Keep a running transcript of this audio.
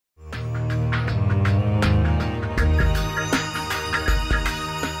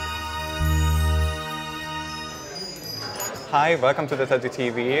Hi, welcome to the Teddy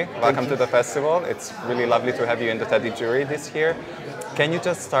TV. Welcome to the festival. It's really lovely to have you in the Teddy jury this year. Can you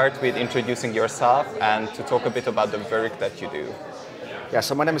just start with introducing yourself and to talk a bit about the work that you do? Yeah,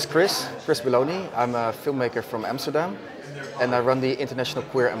 so my name is Chris Belloni. I'm a filmmaker from Amsterdam and I run the International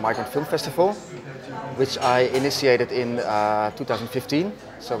Queer and Migrant Film Festival, which I initiated in 2015.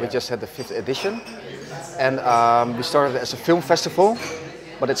 So we just had the 5th edition. And we started as a film festival,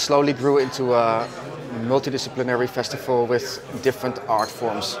 but it slowly grew into a multidisciplinary festival with different art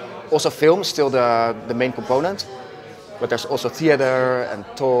forms. Also film, still the main component, but there's also theater and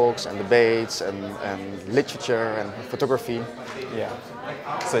talks and debates and literature and photography. Yeah,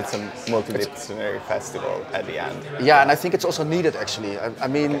 so it's a multidisciplinary festival at the end. Yeah, and I think it's also needed actually. I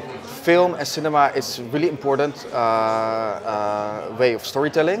mean, film and cinema is a really important way of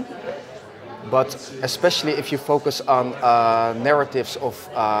storytelling, but especially if you focus on narratives of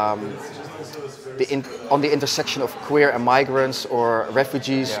on the intersection of queer and migrants or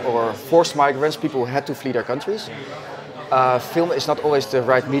refugees or forced migrants, people who had to flee their countries. Film is not always the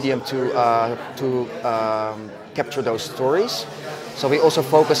right medium to capture those stories. So we also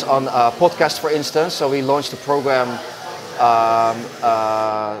focus on podcasts, for instance. So we launched a program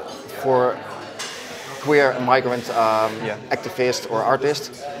for queer and migrant activists or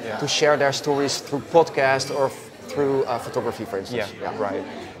artists to share their stories through podcast or through photography, for instance. Yeah, right.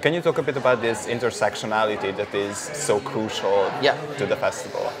 Can you talk a bit about this intersectionality that is so crucial to the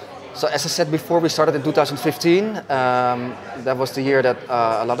festival? So as I said before, we started in 2015. That was the year that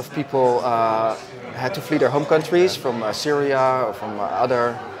a lot of people had to flee their home countries from Syria or from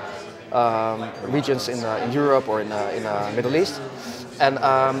other regions in Europe or in the Middle East. And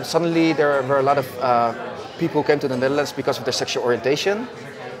suddenly there were a lot of people who came to the Netherlands because of their sexual orientation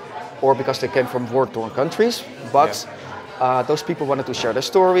or because they came from war-torn countries. But those people wanted to share their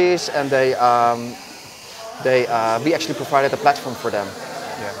stories, and we actually provided a platform for them.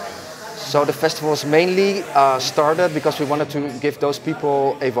 So the festival was mainly started because we wanted to give those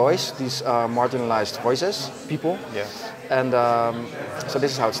people a voice, these marginalized voices, people. And so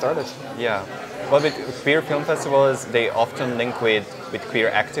this is how it started. Yeah. Well, with queer film festivals, they often link with queer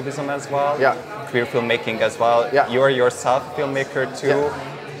activism as well, queer filmmaking as well. You are yourself a filmmaker too.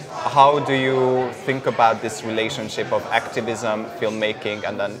 How do you think about this relationship of activism, filmmaking,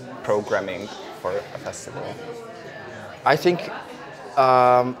 and then programming for a festival? I think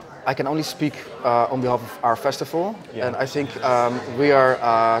I can only speak on behalf of our festival, and I think we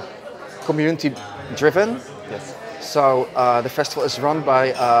are community-driven. So the festival is run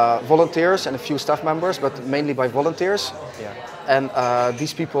by volunteers and a few staff members, but mainly by volunteers. And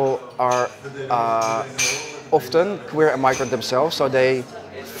these people are often queer and migrant themselves, so they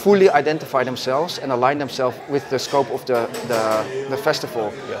fully identify themselves and align themselves with the scope of the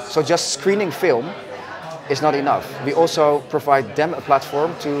festival. So just screening film is not enough. We also provide them a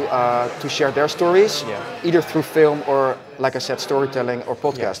platform to share their stories, either through film or, like I said, storytelling or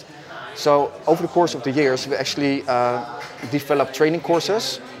podcast. So over the course of the years, we actually developed training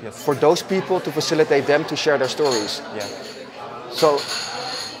courses for those people to facilitate them to share their stories. So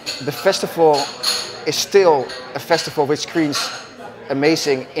the festival is still a festival which screens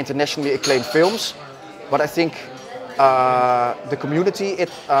amazing, internationally acclaimed films, but I think the community it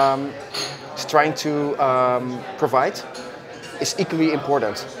is trying to provide is equally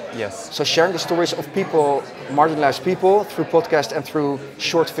important. So sharing the stories of people, marginalized people, through podcast and through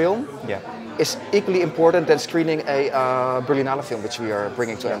short film is equally important than screening a Berlinale film, which we are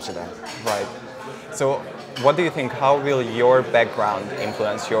bringing to Amsterdam. Right. So what do you think, how will your background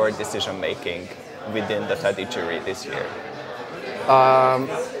influence your decision making within the Teddy jury this year?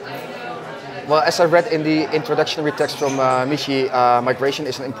 Well, as I read in the introductory text from Michi, migration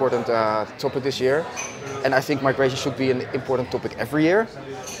is an important topic this year. And I think migration should be an important topic every year.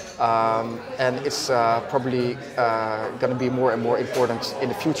 And it's probably going to be more and more important in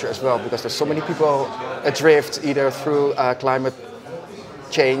the future as well, because there's so many people adrift, either through climate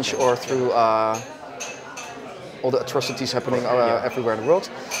change or through all the atrocities happening everywhere in the world.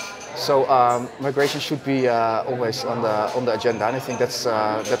 So migration should be always on the agenda, and I think that's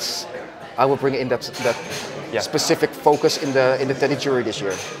I will bring in that specific focus in the Teddy jury this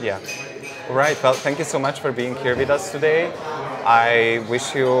year. All right. Well, thank you so much for being here with us today. I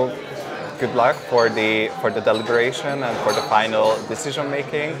wish you good luck for the deliberation and for the final decision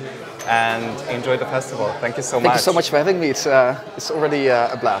making, and enjoy the festival. Thank you so much. Thank you so much for having me. It's already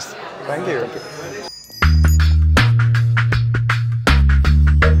a blast. Thank you.